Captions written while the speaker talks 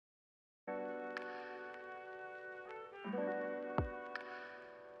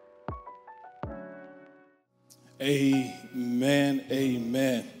Amen,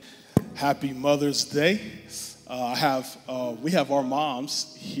 amen. Happy Mother's Day. We have our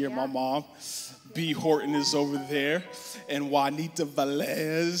moms here. Yeah. My mom, B. Horton, is over there, and Juanita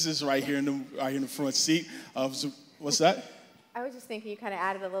Velez is right here in the front seat. What's that? I was just thinking you kind of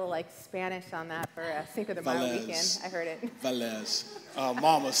added a little like Spanish on that for Cinco de Mayo weekend. I heard it. Velez. Our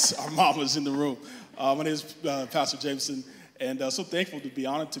mamas in the room. My name is Pastor Jamison. And so thankful to be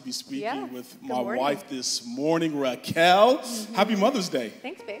honored to be speaking with my wife this morning, Raquel. Mm-hmm. Happy Mother's Day.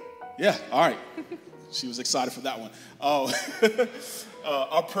 Thanks, babe. Yeah, all right. She was excited for that one.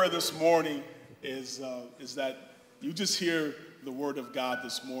 Our prayer this morning is that you just hear the word of God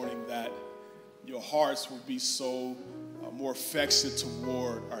this morning, that your hearts will be so more affectionate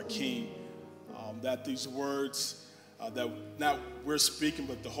toward our King, that these words that not we're speaking,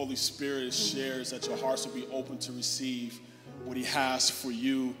 but the Holy Spirit shares, that your hearts will be open to receive what he has for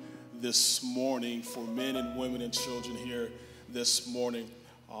you this morning, for men and women and children here this morning,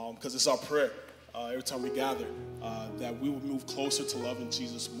 because it's our prayer every time we gather, that we will move closer to loving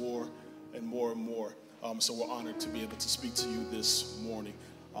Jesus more and more and more. So we're honored to be able to speak to you this morning.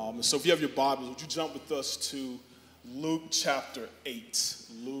 And so if you have your Bibles, would you jump with us to Luke chapter 8.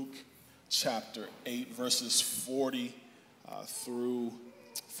 Luke chapter 8, verses 40 through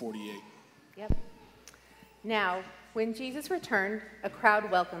 48. Yep. Now, when Jesus returned, a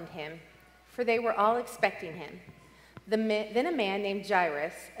crowd welcomed him, for they were all expecting him. Then a man named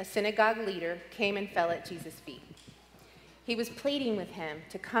Jairus, a synagogue leader, came and fell at Jesus' feet. He was pleading with him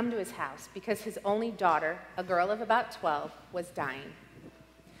to come to his house because his only daughter, a girl of about 12, was dying.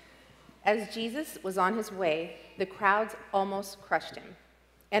 As Jesus was on his way, the crowds almost crushed him.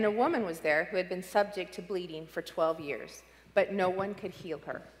 And a woman was there who had been subject to bleeding for 12 years, but no one could heal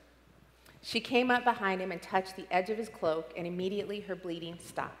her. She came up behind him and touched the edge of his cloak, and immediately her bleeding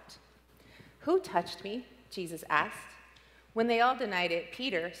stopped. "Who touched me?" Jesus asked. When they all denied it,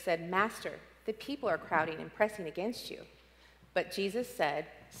 Peter said, "Master, the people are crowding and pressing against you." But Jesus said,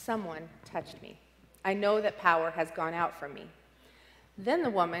 "Someone touched me. I know that power has gone out from me." Then the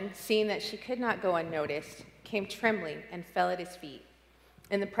woman, seeing that she could not go unnoticed, came trembling and fell at his feet.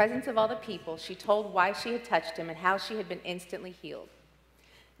 In the presence of all the people, she told why she had touched him and how she had been instantly healed.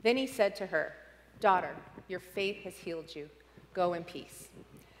 Then he said to her, "Daughter, your faith has healed you. Go in peace."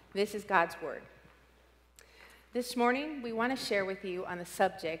 This is God's word. This morning, we want to share with you on the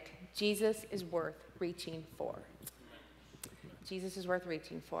subject, Jesus is worth reaching for. Jesus is worth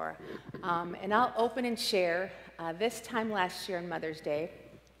reaching for. And I'll open and share. This time last year on Mother's Day,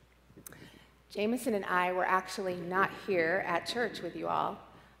 Jamison and I were actually not here at church with you all,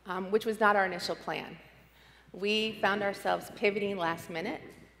 which was not our initial plan. We found ourselves pivoting last minute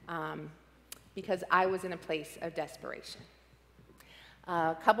because I was in a place of desperation.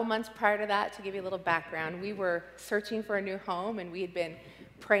 A couple months prior to that, to give you a little background, we were searching for a new home, and we had been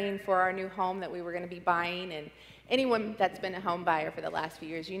praying for our new home that we were going to be buying. And anyone that's been a home buyer for the last few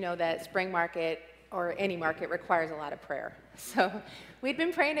years, you know that spring market or any market requires a lot of prayer. So we'd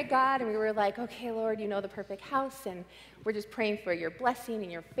been praying to God, and we were like, "Okay, Lord, you know the perfect house, and we're just praying for your blessing and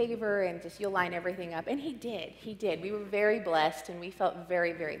your favor, and just you'll line everything up." And he did. He did. We were very blessed, and we felt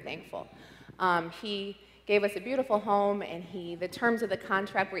very, very thankful. He gave us a beautiful home, and the terms of the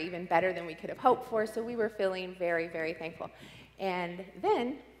contract were even better than we could have hoped for, so we were feeling very, very thankful. And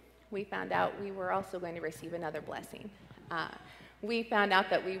then we found out we were also going to receive another blessing. We found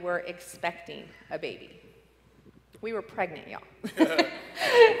out that we were expecting a baby. We were pregnant, y'all.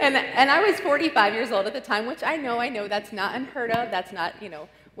 and I was 45 years old at the time, which I know that's not unheard of. That's not,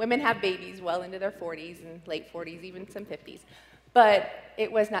 women have babies well into their 40s and late 40s, even some 50s. But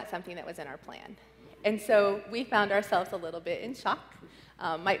it was not something that was in our plan. And so we found ourselves a little bit in shock.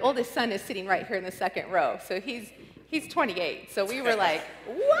 My oldest son is sitting right here in the second row, so he's 28. So we were like,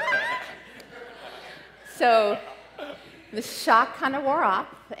 what? So the shock kind of wore off,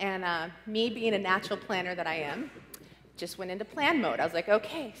 and me being a natural planner that I am, just went into plan mode. I was like,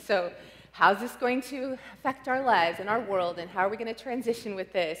 okay, so how's this going to affect our lives and our world, and how are we going to transition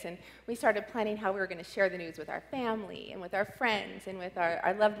with this? And we started planning how we were going to share the news with our family and with our friends and with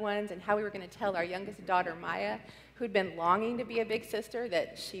our loved ones, and how we were going to tell our youngest daughter, Maya, who'd been longing to be a big sister,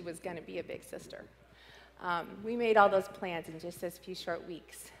 that she was going to be a big sister. We made all those plans in just a few short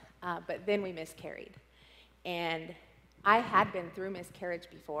weeks, but then we miscarried. And I had been through miscarriage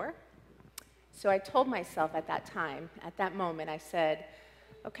before, so I told myself at that time, at that moment, I said,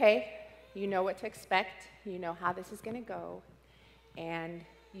 okay, you know what to expect, you know how this is going to go, and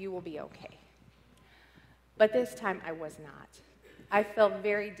you will be okay. But this time I was not. I fell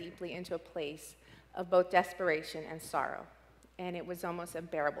very deeply into a place of both desperation and sorrow, and it was almost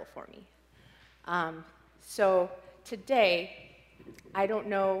unbearable for me. So today, I don't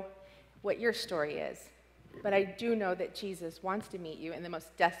know what your story is, but I do know that Jesus wants to meet you in the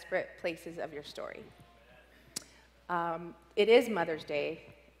most desperate places of your story. It is Mother's Day,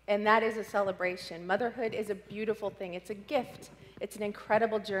 and that is a celebration. Motherhood is a beautiful thing. It's a gift. It's an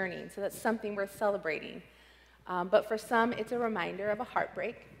incredible journey, so that's something worth celebrating. But for some, it's a reminder of a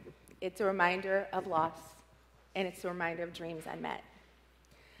heartbreak. It's a reminder of loss, and it's a reminder of dreams unmet.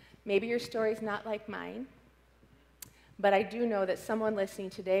 Maybe your story's not like mine, but I do know that someone listening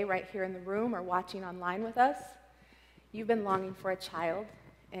today, right here in the room or watching online with us, you've been longing for a child,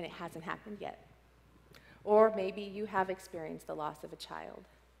 and it hasn't happened yet. Or maybe you have experienced the loss of a child.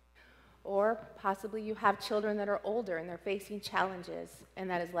 Or possibly you have children that are older and they're facing challenges, and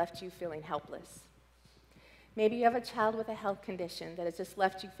that has left you feeling helpless. Maybe you have a child with a health condition that has just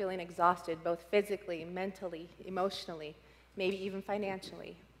left you feeling exhausted, both physically, mentally, emotionally, maybe even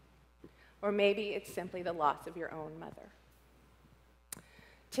financially. Or maybe it's simply the loss of your own mother.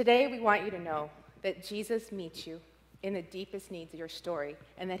 Today, we want you to know that Jesus meets you in the deepest needs of your story,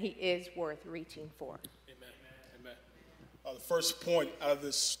 and that he is worth reaching for. Amen. Amen. The first point out of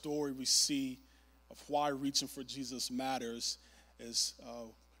this story we see of why reaching for Jesus matters is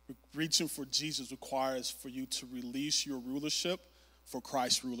reaching for Jesus requires for you to release your rulership for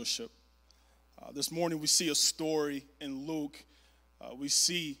Christ's rulership. This morning we see a story in Luke. We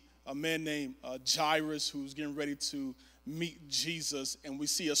see a man named Jairus who's getting ready to meet Jesus, and we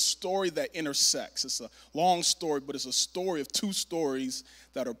see a story that intersects. It's a long story, but it's a story of two stories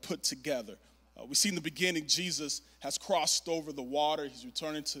that are put together. We see in the beginning Jesus has crossed over the water. He's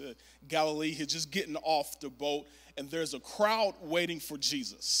returning to Galilee. He's just getting off the boat, and there's a crowd waiting for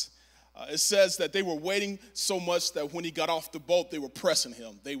Jesus. It says that they were waiting so much that when he got off the boat, they were pressing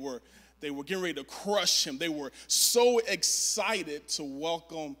him. They were getting ready to crush him. They were so excited to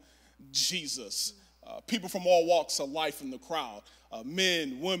welcome Jesus. People from all walks of life in the crowd.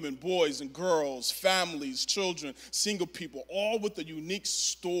 Men, women, boys and girls, families, children, single people, all with a unique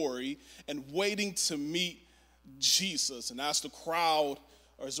story and waiting to meet Jesus. And as the crowd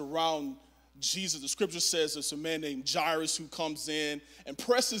is around Jesus, the scripture says there's a man named Jairus who comes in and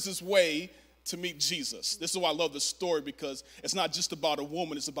presses his way to meet Jesus. This is why I love this story, because it's not just about a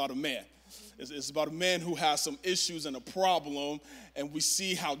woman, it's about a man. It's about a man who has some issues and a problem, and we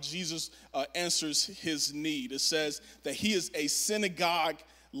see how Jesus answers his need. It says that he is a synagogue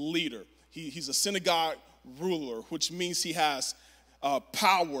leader. He's a synagogue ruler, which means he has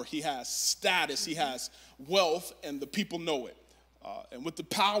power, he has status, he has wealth, and the people know it. And with the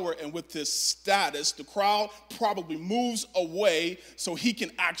power and with this status, the crowd probably moves away so he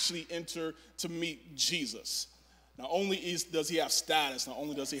can actually enter to meet Jesus. Not only does he have status, not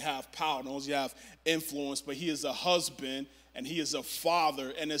only does he have power, not only does he have influence, but he is a husband and he is a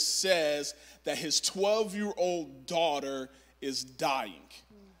father. And it says that his 12-year-old daughter is dying.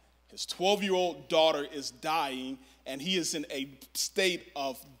 His 12-year-old daughter is dying, and he is in a state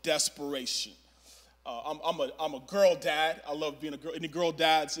of desperation. I'm a girl dad. I love being a girl. Any girl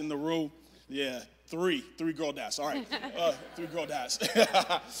dads in the room? Yeah, three girl dads. All right, 3 girl dads.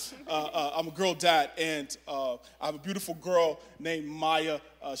 I'm a girl dad, and I have a beautiful girl named Maya.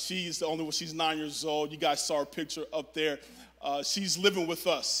 She's the only one. She's 9 years old. You guys saw her picture up there. She's living with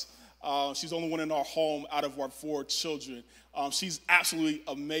us. She's the only one in our home out of our 4 children. She's absolutely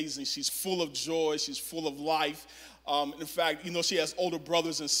amazing. She's full of joy. She's full of life. In fact, she has older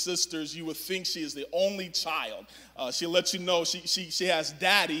brothers and sisters. You would think she is the only child. She'll let you know she has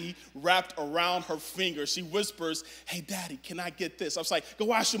daddy wrapped around her finger. She whispers, "Hey, daddy, can I get this?" I was like,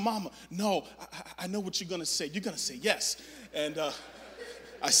 "Go ask your mama." "No, I know what you're going to say. You're going to say yes." And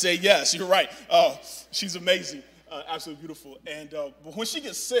I say yes. You're right. She's amazing. Absolutely beautiful. And but when she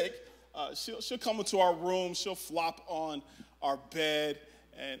gets sick, she'll come into our room. She'll flop on our bed.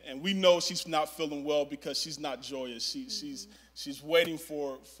 And we know she's not feeling well because she's not joyous. She's waiting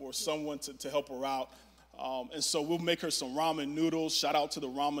for someone to help her out. And so we'll make her some ramen noodles. Shout out to the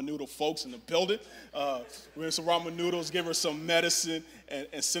ramen noodle folks in the building. We'll make some ramen noodles, give her some medicine,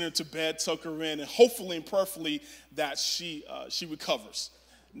 and send her to bed, tuck her in, and hopefully and prayerfully that she recovers.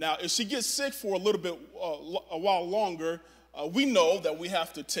 Now, if she gets sick for a little bit, a while longer, we know that we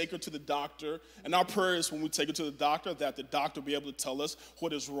have to take her to the doctor, and our prayer is when we take her to the doctor that the doctor will be able to tell us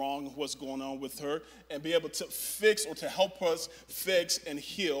what is wrong and what's going on with her, and be able to fix or to help us fix and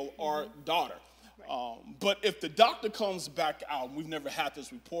heal our daughter. Right. But if the doctor comes back out, and we've never had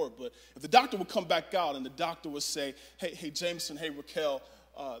this report, but if the doctor would come back out and the doctor would say, hey Jamison, hey Raquel,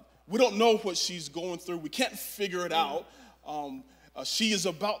 we don't know what she's going through, we can't figure it out, she is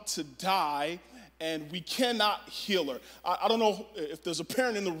about to die, and we cannot heal her. I don't know if there's a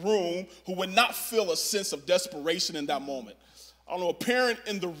parent in the room who would not feel a sense of desperation in that moment. I don't know a parent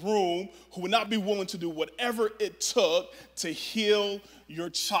in the room who would not be willing to do whatever it took to heal your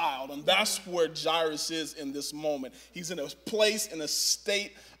child. And that's where Jairus is in this moment. He's in a place, in a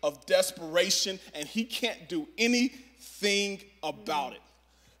state of desperation, and he can't do anything about it.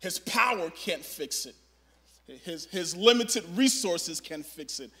 His power can't fix it. His limited resources can't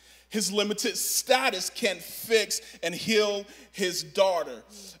fix it. His limited status can't fix and heal his daughter.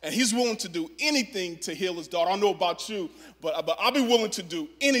 And he's willing to do anything to heal his daughter. I don't know about you, but I'll be willing to do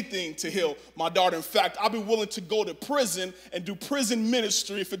anything to heal my daughter. In fact, I'll be willing to go to prison and do prison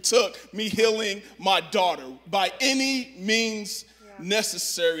ministry if it took me healing my daughter by any means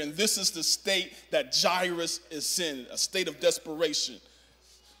necessary. And this is the state that Jairus is in, a state of desperation.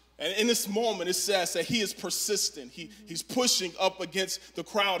 And in this moment, it says that he is persistent. He's pushing up against the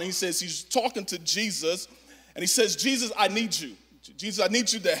crowd. And he says, he's talking to Jesus. And he says, Jesus, I need you. Jesus, I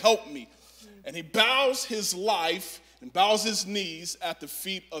need you to help me. And he bows his life and bows his knees at the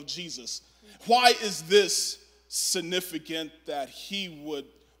feet of Jesus. Why is this significant that he would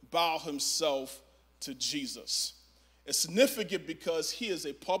bow himself to Jesus? It's significant because he is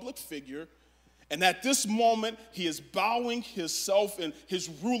a public figure. And at this moment, he is bowing himself and his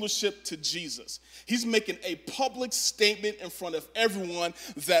rulership to Jesus. He's making a public statement in front of everyone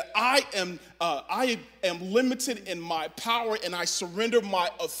that I am limited in my power and I surrender my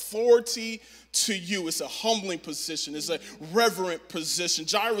authority to you. It's a humbling position. It's a reverent position.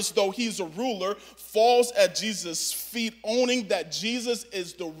 Jairus, though he's a ruler, falls at Jesus' feet, owning that Jesus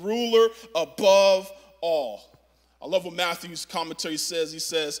is the ruler above all. I love what Matthew's commentary says. He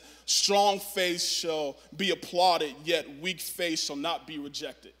says, strong faith shall be applauded, yet weak faith shall not be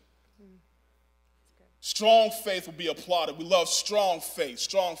rejected. Strong faith will be applauded. We love strong faith.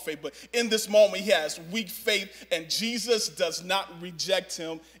 But in this moment, he has weak faith, and Jesus does not reject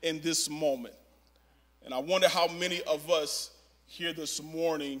him in this moment. And I wonder how many of us here this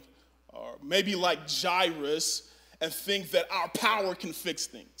morning are maybe like Jairus and think that our power can fix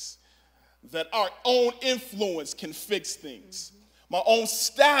things, that our own influence can fix things, my own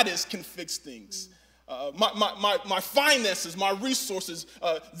status can fix things, my finances, my resources,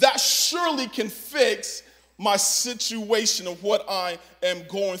 that surely can fix my situation of what I am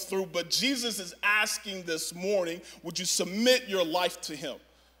going through. But Jesus is asking this morning, would you submit your life to him?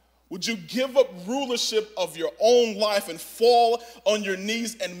 Would you give up rulership of your own life and fall on your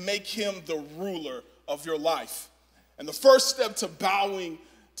knees and make him the ruler of your life? And the first step to bowing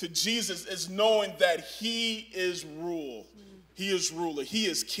to Jesus is knowing that he is rule. He is ruler. He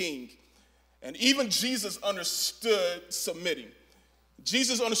is king. And even Jesus understood submitting.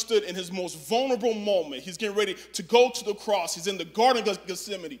 Jesus understood in his most vulnerable moment. He's getting ready to go to the cross. He's in the Garden of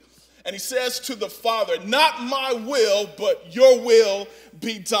Gethsemane. And he says to the Father, not my will, but your will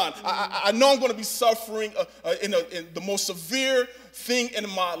be done. I know I'm going to be suffering in the most severe thing in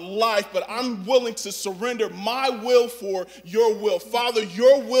my life, but I'm willing to surrender my will for your will. Father,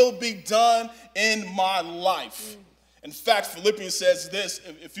 your will be done in my life. In fact, Philippians says this,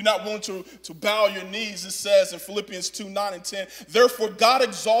 if you're not willing to bow your knees, it says in Philippians 2:9-10, therefore God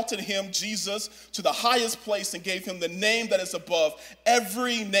exalted him, Jesus, to the highest place and gave him the name that is above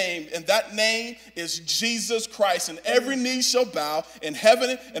every name. And that name is Jesus Christ. And every knee shall bow in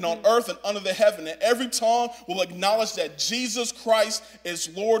heaven and on earth and under the heaven. And every tongue will acknowledge that Jesus Christ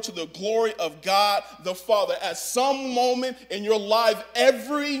is Lord to the glory of God the Father. At some moment in your life,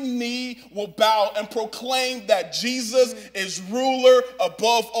 every knee will bow and proclaim that Jesus is ruler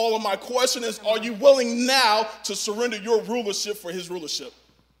above all. Of my question is, are you willing now to surrender your rulership for his rulership?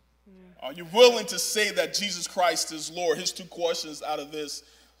 Are you willing to say that Jesus Christ is Lord? Here's two questions out of this.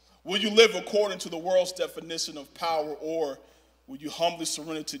 Will you live according to the world's definition of power, or will you humbly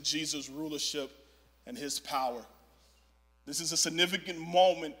surrender to Jesus' rulership and his power? This is a significant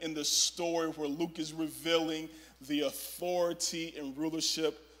moment in the story where Luke is revealing the authority and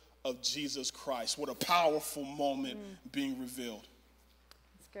rulership of Jesus Christ. What a powerful moment being revealed.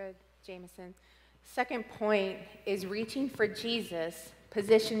 That's good, Jamison. Second point is reaching for Jesus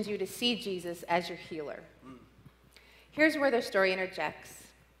positions you to see Jesus as your healer. Here's where the story interjects.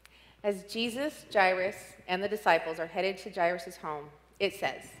 As Jesus, Jairus, and the disciples are headed to Jairus' home, it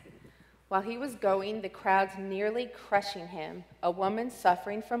says, while he was going, the crowds nearly crushing him, a woman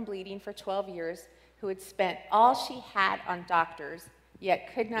suffering from bleeding for 12 years, who had spent all she had on doctors,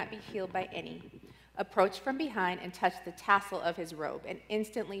 yet could not be healed by any, approached from behind and touched the tassel of his robe, and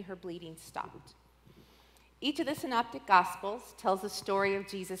instantly her bleeding stopped. Each of the synoptic gospels tells the story of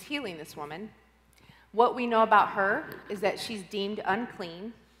Jesus healing this woman. What we know about her is that she's deemed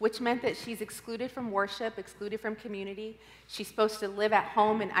unclean, which meant that she's excluded from worship, excluded from community. She's supposed to live at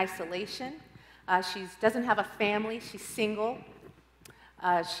home in isolation. She doesn't have a family. She's single.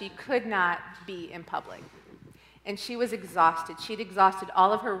 She could not be in public. And she was exhausted. She'd exhausted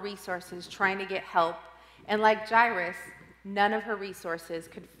all of her resources trying to get help. And like Jairus, none of her resources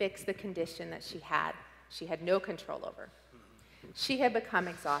could fix the condition that she had. She had no control over. She had become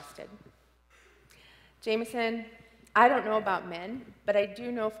exhausted. Jamison, I don't know about men, but I do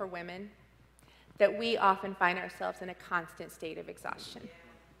know for women that we often find ourselves in a constant state of exhaustion.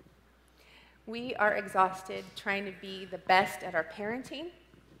 We are exhausted trying to be the best at our parenting.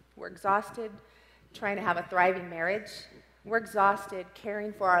 We're exhausted trying to have a thriving marriage. We're exhausted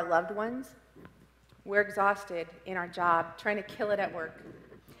caring for our loved ones. We're exhausted in our job, trying to kill it at work.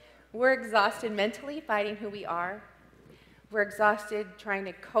 We're exhausted mentally fighting who we are. We're exhausted trying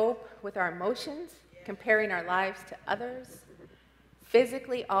to cope with our emotions, comparing our lives to others,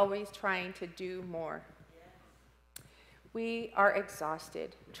 physically always trying to do more. We are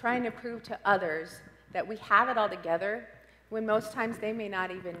exhausted trying to prove to others that we have it all together when most times they may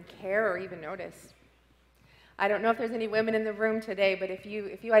not even care or even notice. I don't know if there's any women in the room today, but if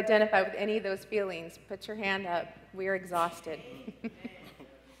you identify with any of those feelings, put your hand up. We're exhausted.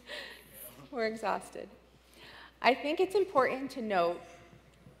 We're exhausted. I think it's important to note,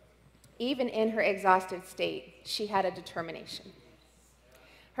 even in her exhausted state, she had a determination.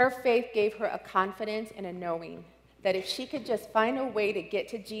 Her faith gave her a confidence and a knowing that if she could just find a way to get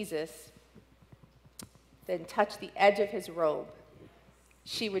to Jesus, then touch the edge of his robe,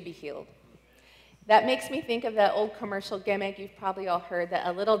 she would be healed. That makes me think of that old commercial gimmick you've probably all heard, that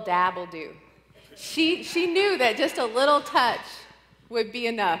a little dab will do. She knew that just a little touch would be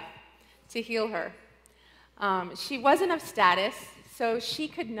enough to heal her. She wasn't of status, so she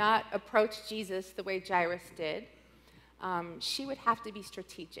could not approach Jesus the way Jairus did. She would have to be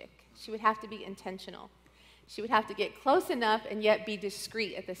strategic. She would have to be intentional. She would have to get close enough and yet be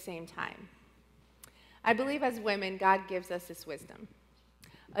discreet at the same time. I believe as women, God gives us this wisdom,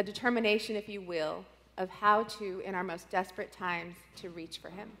 a determination, if you will, of how to, in our most desperate times, to reach for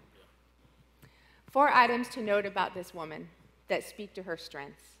him. 4 items to note about this woman that speak to her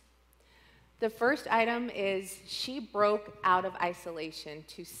strengths. The first item is she broke out of isolation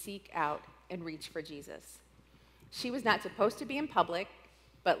to seek out and reach for Jesus. She was not supposed to be in public,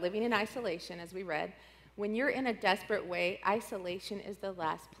 but living in isolation, as we read. When you're in a desperate way, isolation is the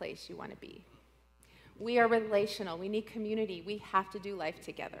last place you want to be. We are relational. We need community. We have to do life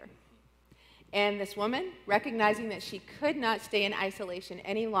together. And this woman, recognizing that she could not stay in isolation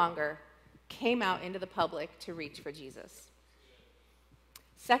any longer, came out into the public to reach for Jesus.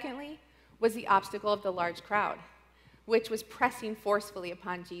 Secondly, was the obstacle of the large crowd, which was pressing forcefully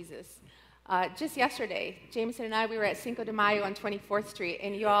upon Jesus. Just yesterday, Jamison and I, we were at Cinco de Mayo on 24th Street,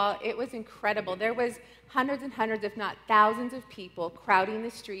 and y'all, it was incredible. There was hundreds and hundreds, if not thousands of people crowding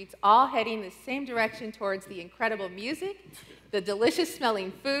the streets, all heading the same direction towards the incredible music, the delicious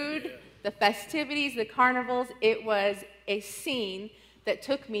smelling food, the festivities, the carnivals. It was a scene that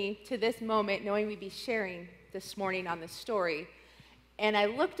took me to this moment, knowing we'd be sharing this morning on this story. And I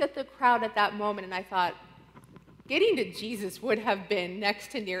looked at the crowd at that moment, and I thought, getting to Jesus would have been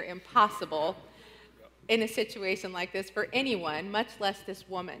next to near impossible in a situation like this for anyone, much less this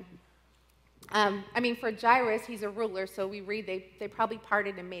woman. For Jairus, he's a ruler, so we read they probably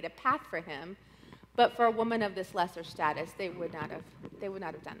parted and made a path for him. But for a woman of this lesser status, they would not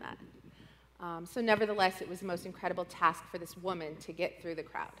have done that. So nevertheless, it was the most incredible task for this woman to get through the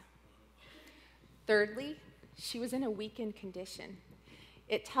crowd. Thirdly, she was in a weakened condition.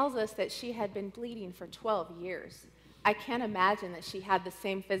 It tells us that she had been bleeding for 12 years. I can't imagine that she had the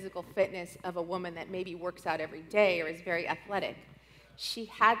same physical fitness of a woman that maybe works out every day or is very athletic. She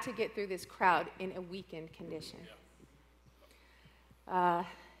had to get through this crowd in a weakened condition.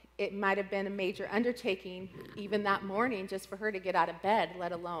 It might have been a major undertaking even that morning just for her to get out of bed,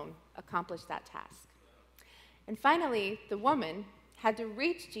 let alone accomplish that task. And finally, the woman had to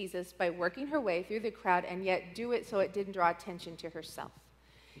reach Jesus by working her way through the crowd and yet do it so it didn't draw attention to herself.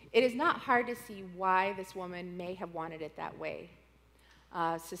 It is not hard to see why this woman may have wanted it that way.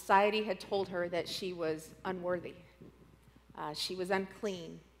 Society had told her that she was unworthy. She was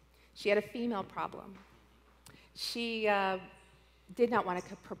unclean. She had a female problem. She did not want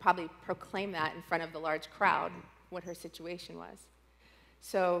to probably proclaim that in front of the large crowd, what her situation was.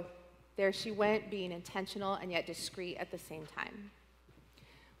 So there she went, being intentional and yet discreet at the same time.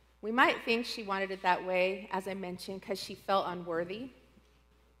 We might think she wanted it that way, as I mentioned, because she felt unworthy.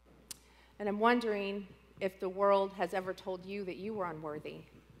 And I'm wondering if the world has ever told you that you were unworthy.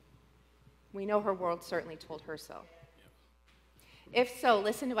 We know her world certainly told her so. If so,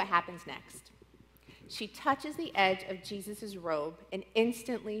 listen to what happens next. She touches the edge of Jesus' robe, and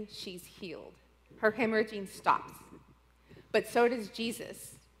instantly she's healed. Her hemorrhaging stops. But so does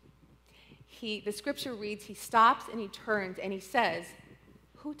Jesus. The scripture reads, he stops and he turns and he says,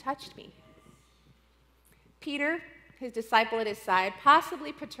 "Who touched me?" Peter, his disciple at his side,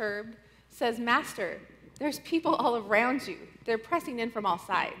 possibly perturbed, says, "Master, there's people all around you. They're pressing in from all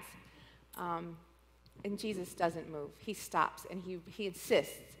sides." And Jesus doesn't move. He stops and he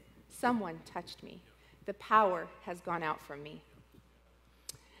insists, "Someone touched me. The power has gone out from me."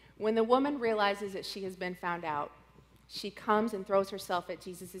 When the woman realizes that she has been found out, she comes and throws herself at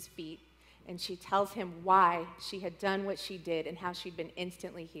Jesus' feet, and she tells him why she had done what she did and how she'd been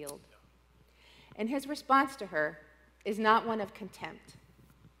instantly healed. And his response to her is not one of contempt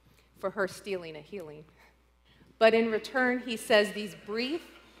for her stealing a healing, but in return, he says these brief...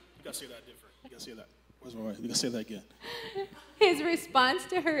 You gotta say that different. You gotta say that. Where's my right? You gotta say that again. His response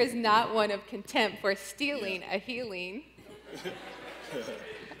to her is not one of contempt for stealing a healing.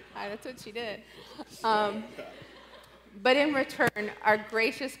 That's what she did. But in return, our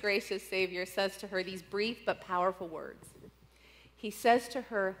gracious, gracious Savior says to her these brief but powerful words. He says to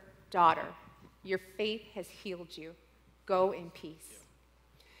her, "Daughter, your faith has healed you. Go in peace."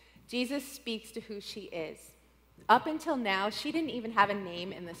 Jesus speaks to who she is. Up until now, she didn't even have a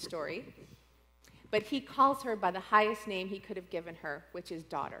name in the story, but he calls her by the highest name he could have given her, which is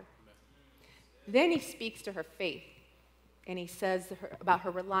daughter. Then he speaks to her faith, and he says about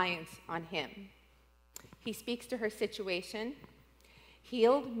her reliance on him. He speaks to her situation.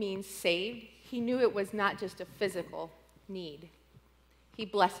 Healed means saved. He knew it was not just a physical need. He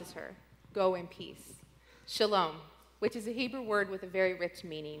blesses her. Go in peace. Shalom, which is a Hebrew word with a very rich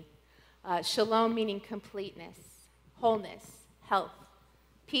meaning. Shalom meaning completeness, wholeness, health,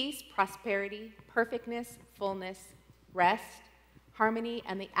 peace, prosperity, perfectness, fullness, rest, harmony,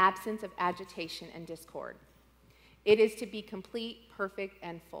 and the absence of agitation and discord. It is to be complete, perfect,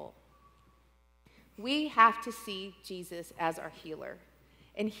 and full. We have to see Jesus as our healer.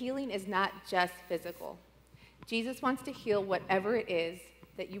 And healing is not just physical. Jesus wants to heal whatever it is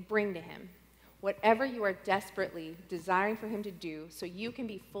that you bring to him, whatever you are desperately desiring for him to do so you can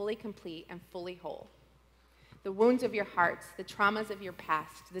be fully complete and fully whole. The wounds of your hearts, the traumas of your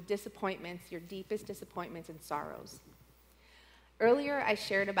past, the disappointments, your deepest disappointments and sorrows. Earlier, I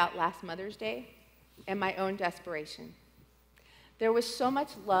shared about last Mother's Day and my own desperation. There was so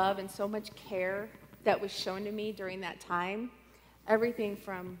much love and so much care that was shown to me during that time. Everything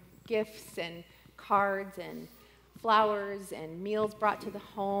from gifts and cards and flowers and meals brought to the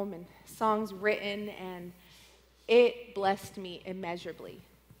home and songs written, and it blessed me immeasurably.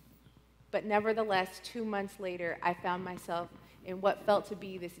 But nevertheless, 2 months later, I found myself in what felt to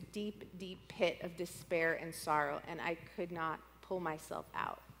be this deep, deep pit of despair and sorrow, and I could not pull myself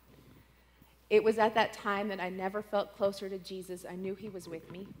out. It was at that time that I never felt closer to Jesus. I knew he was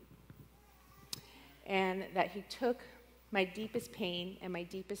with me, and that he took my deepest pain and my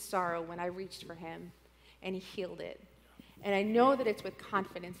deepest sorrow when I reached for him, and he healed it. And I know that it's with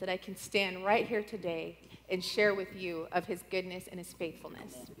confidence that I can stand right here today and share with you of his goodness and his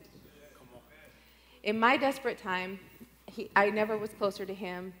faithfulness. In my desperate time, I never was closer to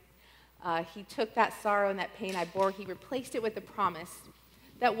him. He took that sorrow and that pain I bore, he replaced it with the promise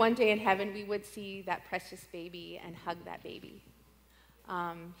that one day in heaven we would see that precious baby and hug that baby.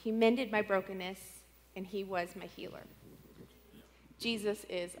 He mended my brokenness, and he was my healer. Jesus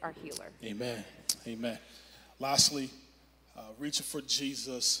is our healer. Amen. Amen. Lastly, reaching for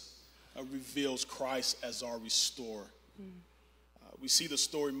Jesus reveals Christ as our restorer. We see the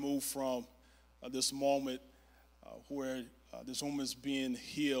story move from this moment where this woman is being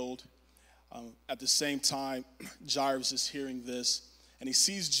healed. At the same time, Jairus is hearing this, and he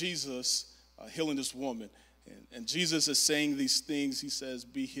sees Jesus healing this woman. And Jesus is saying these things. He says,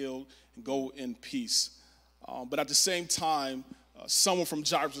 "Be healed and go in peace." But at the same time, someone from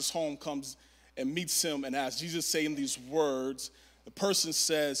Jairus' home comes and meets him, and as Jesus saying these words, the person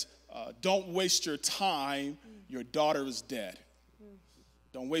says, "Don't waste your time. Your daughter is dead."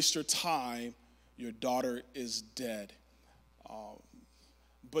 Don't waste your time. Your daughter is dead.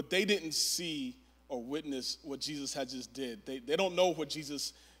 But they didn't see or witness what Jesus had just did. They don't know what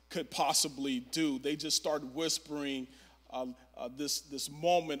Jesus could possibly do. They just started whispering this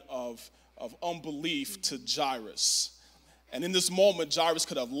moment of unbelief to Jairus. And in this moment, Jairus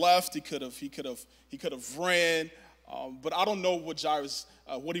could have left. He could have ran. But I don't know what Jairus,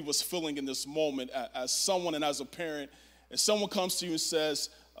 what he was feeling in this moment as someone and as a parent. If someone comes to you and says,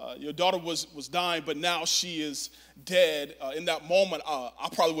 your daughter was dying, but now she is dead, in that moment, I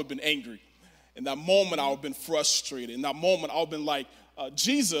probably would have been angry. In that moment, I would have been frustrated. In that moment, I would have been like,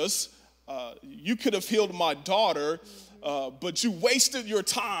 Jesus, you could have healed my daughter, but you wasted your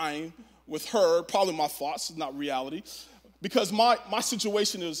time with her. Probably my thoughts, not reality. Because my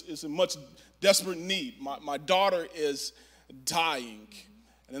situation is in much desperate need. My daughter is dying.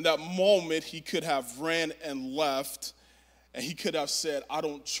 And in that moment, he could have ran and left. And he could have said, I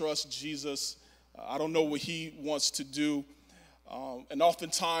don't trust Jesus. I don't know what he wants to do. And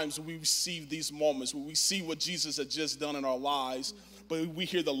oftentimes we receive these moments where we see what Jesus has just done in our lives, but we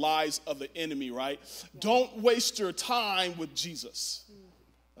hear the lies of the enemy, right? Don't waste your time with Jesus.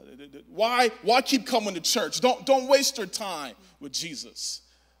 Why keep coming to church? Don't waste your time with Jesus.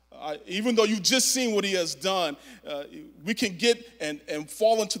 Even though you've just seen what he has done, we can get and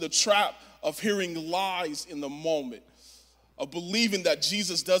fall into the trap of hearing lies in the moment, of believing that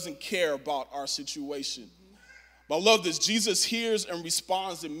Jesus doesn't care about our situation. But I love this. Jesus hears and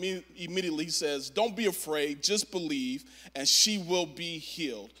responds immediately. He says, don't be afraid, just believe, and she will be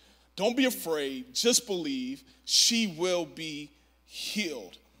healed. Don't be afraid, just believe, she will be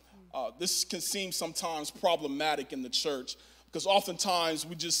healed. This can seem sometimes problematic in the church because oftentimes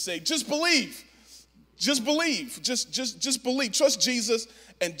we just say, just believe, just believe, just believe. Trust Jesus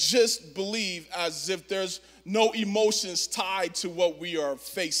and just believe, as if there's no emotions tied to what we are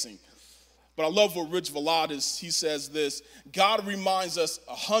facing. But I love what Rich Vlad he says this: God reminds us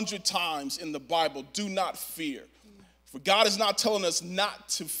 100 times in the Bible, do not fear. For God is not telling us not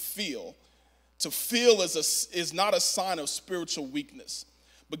to feel. To feel is not a sign of spiritual weakness.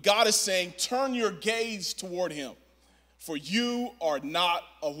 But God is saying, turn your gaze toward him, for you are not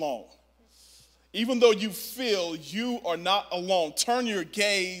alone. Even though you feel, you are not alone. Turn your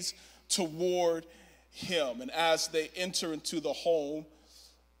gaze toward him. And as they enter into the home,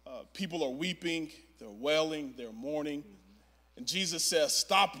 people are weeping, they're wailing, they're mourning. And Jesus says,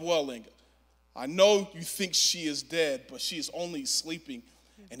 stop wailing. I know you think she is dead, but she is only sleeping.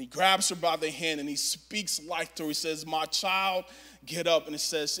 And he grabs her by the hand and he speaks life to her. He says, my child, get up. And it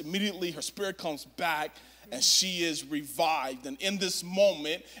says immediately her spirit comes back and she is revived. And in this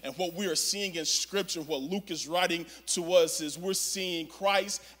moment, and what we are seeing in Scripture, what Luke is writing to us, is we're seeing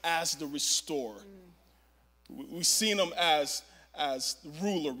Christ as the restorer. We've seen him as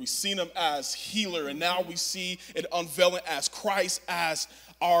ruler. We've seen him as healer. And now we see it unveiling as Christ as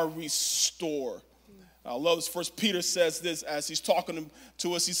our restorer. I love this. 1 Peter says this as he's talking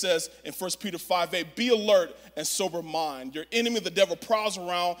to us. He says in 1 Peter 5:8, be alert and sober mind. Your enemy, the devil, prowls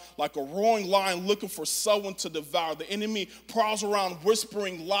around like a roaring lion looking for someone to devour. The enemy prowls around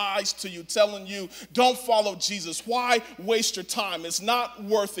whispering lies to you, telling you, don't follow Jesus. Why waste your time? It's not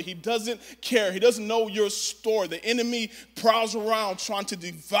worth it. He doesn't care. He doesn't know your story. The enemy prowls around trying to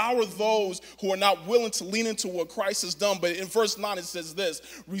devour those who are not willing to lean into what Christ has done. But in verse 9 it says this: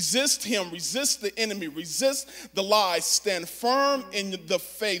 resist him, resist the enemy, resist the lies, stand firm in the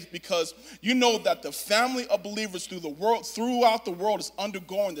faith, because you know that the family of believers throughout the world is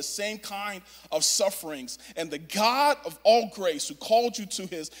undergoing the same kind of sufferings. And the God of all grace, who called you to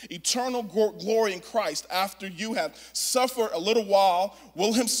his eternal glory in Christ, after you have suffered a little while,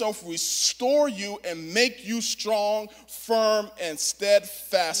 will himself restore you and make you strong, firm, and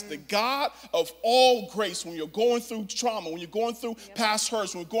steadfast. The God of all grace, when you're going through trauma, when you're going through past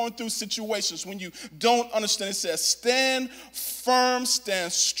hurts, when you're going through situations, when you don't understand, it says, stand firm,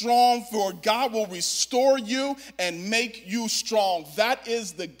 stand strong, for God will restore you and make you strong. That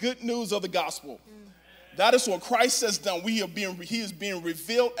is the good news of the gospel. That is what Christ has done. He is being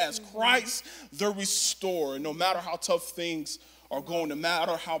revealed as Christ the restorer. No matter how tough things are going, no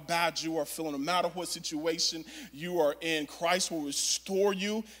matter how bad you are feeling, no matter what situation you are in, Christ will restore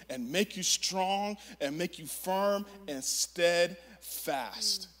you and make you strong and make you firm and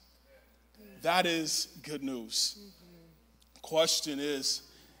steadfast. That is good news. The question is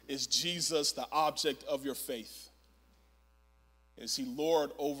Jesus the object of your faith? Is he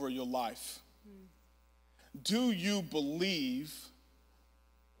Lord over your life? Do you believe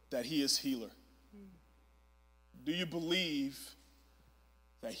that he is healer? Do you believe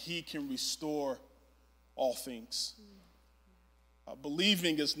that he can restore all things?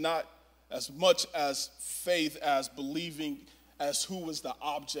 Believing is not as much as faith as believing as who is the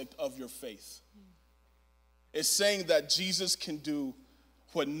object of your faith. It's saying that Jesus can do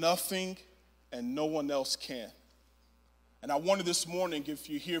what nothing and no one else can. And I wonder this morning if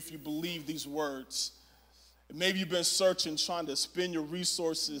you believe these words. Maybe you've been searching, trying to spend your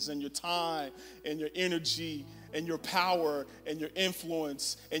resources and your time and your energy and your power and your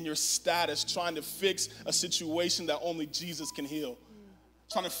influence and your status, trying to fix a situation that only Jesus can heal,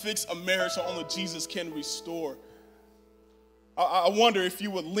 trying to fix a marriage that only Jesus can restore. I wonder if you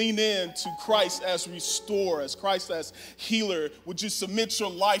would lean in to Christ as restorer, as Christ as healer. Would you submit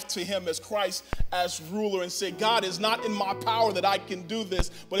your life to him as Christ as ruler and say, God, it's not in my power that I can do this,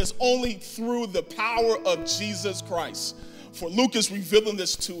 but it's only through the power of Jesus Christ. For Luke is revealing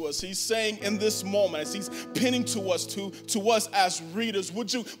this to us. He's saying in this moment, as he's pinning to us as readers,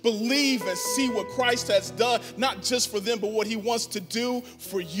 would you believe and see what Christ has done, not just for them, but what he wants to do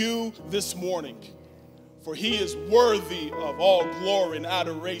for you this morning? For he is worthy of all glory and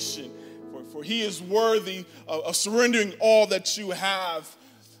adoration. For he is worthy of surrendering all that you have.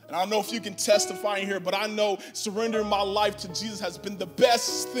 And I don't know if you can testify in here, but I know surrendering my life to Jesus has been the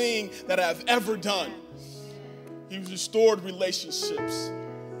best thing that I've ever done. He's restored relationships.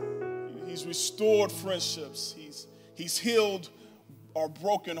 He's restored friendships. He's healed our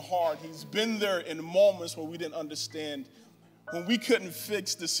broken heart. He's been there in moments where we didn't understand, when we couldn't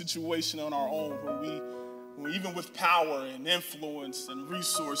fix the situation on our own, when we even with power and influence and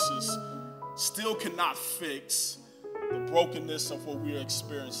resources, still cannot fix the brokenness of what we are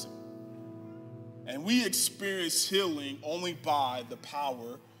experiencing. And we experience healing only by the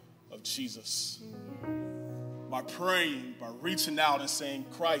power of Jesus. By praying, by reaching out and saying,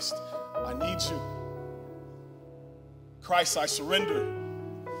 Christ, I need you. Christ, I surrender.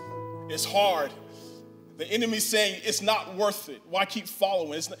 It's hard. The enemy's saying it's not worth it. Why keep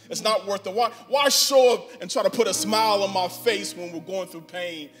following? It's not worth it. Why show up and try to put a smile on my face when we're going through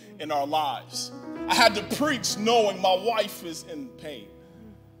pain in our lives? I had to preach knowing my wife is in pain.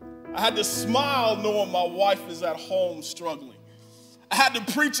 I had to smile knowing my wife is at home struggling. I had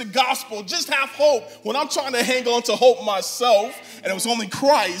to preach a gospel, just have hope, when I'm trying to hang on to hope myself, and it was only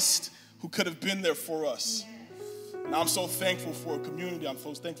Christ who could have been there for us. And I'm so thankful for a community. I'm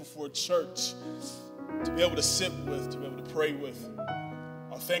so thankful for a church to be able to sit with, to be able to pray with.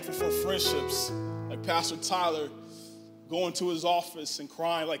 I'm thankful for friendships like Pastor Tyler going to his office and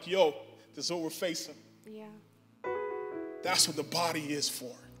crying like, yo, this is what we're facing. Yeah. That's what the body is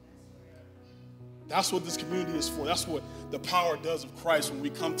for. That's what this community is for. That's what the power does of Christ when we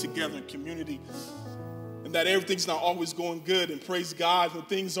come together in community. And that everything's not always going good, and praise God when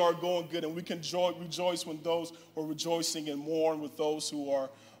things are going good, and we can rejoice when those are rejoicing and mourn with those who are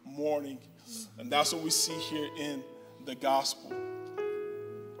mourning. And that's what we see here in the gospel.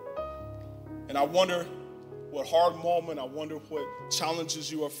 And I wonder what hard moment, I wonder what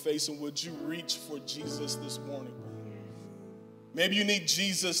challenges you are facing. Would you reach for Jesus this morning? Maybe you need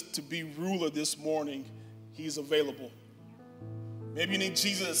Jesus to be ruler this morning. He's available. Maybe you need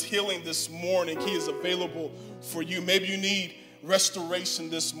Jesus' healing this morning. He is available for you. Maybe you need restoration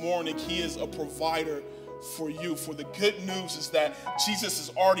this morning. He is a provider for you. For the good news is that Jesus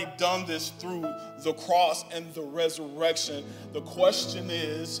has already done this through the cross and the resurrection. The question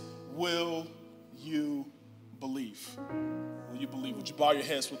is, will you believe? Will you believe? Would you bow your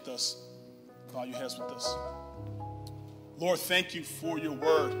heads with us? Bow your heads with us. Lord, thank you for your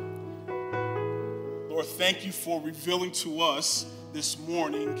word. Lord, thank you for revealing to us this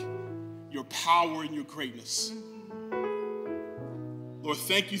morning your power and your greatness. Lord,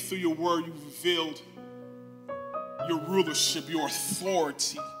 thank you through your word you've revealed your rulership, your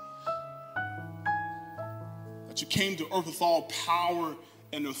authority. That you came to earth with all power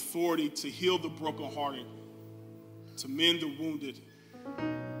and authority to heal the brokenhearted, to mend the wounded,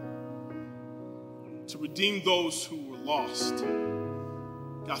 to redeem those who were lost.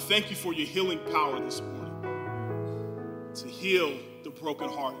 God, thank you for your healing power this morning, to heal the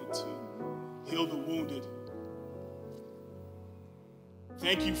brokenhearted, to heal the wounded.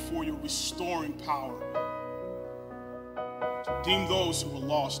 Thank you for your restoring power, to redeem those who were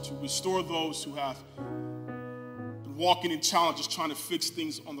lost, to restore those who have been walking in challenges, trying to fix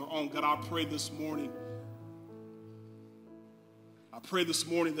things on their own. God, I pray this morning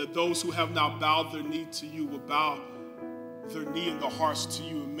that those who have not bowed their knee to you will bow their knee and their hearts to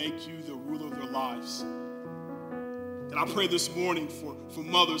you and make you the ruler of their lives. And I pray this morning for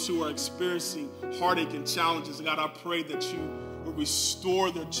mothers who are experiencing heartache and challenges. God, I pray that you will restore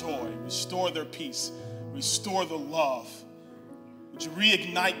their joy, restore their peace, restore the love. Would you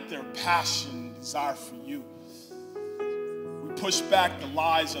reignite their passion and desire for you? We push back the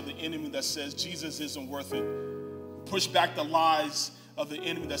lies of the enemy that says Jesus isn't worth it. Push back the lies of the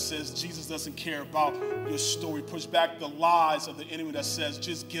enemy that says Jesus doesn't care about your story. Push back the lies of the enemy that says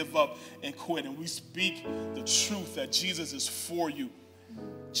just give up and quit. And we speak the truth that Jesus is for you.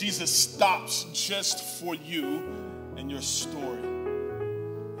 Jesus stops just for you and your story.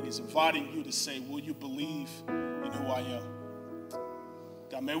 And he's inviting you to say, will you believe in who I am?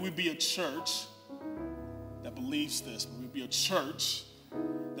 God, may we be a church that believes this. May we be a church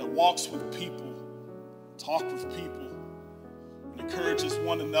that walks with people, talk with people, encourages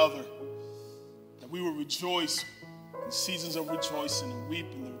one another, that we will rejoice in seasons of rejoicing and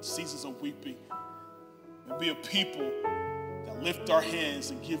weep in the seasons of weeping, and be a people that lift our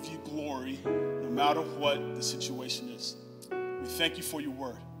hands and give you glory no matter what the situation is. We thank you for your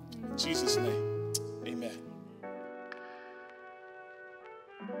word. In Jesus' name, amen.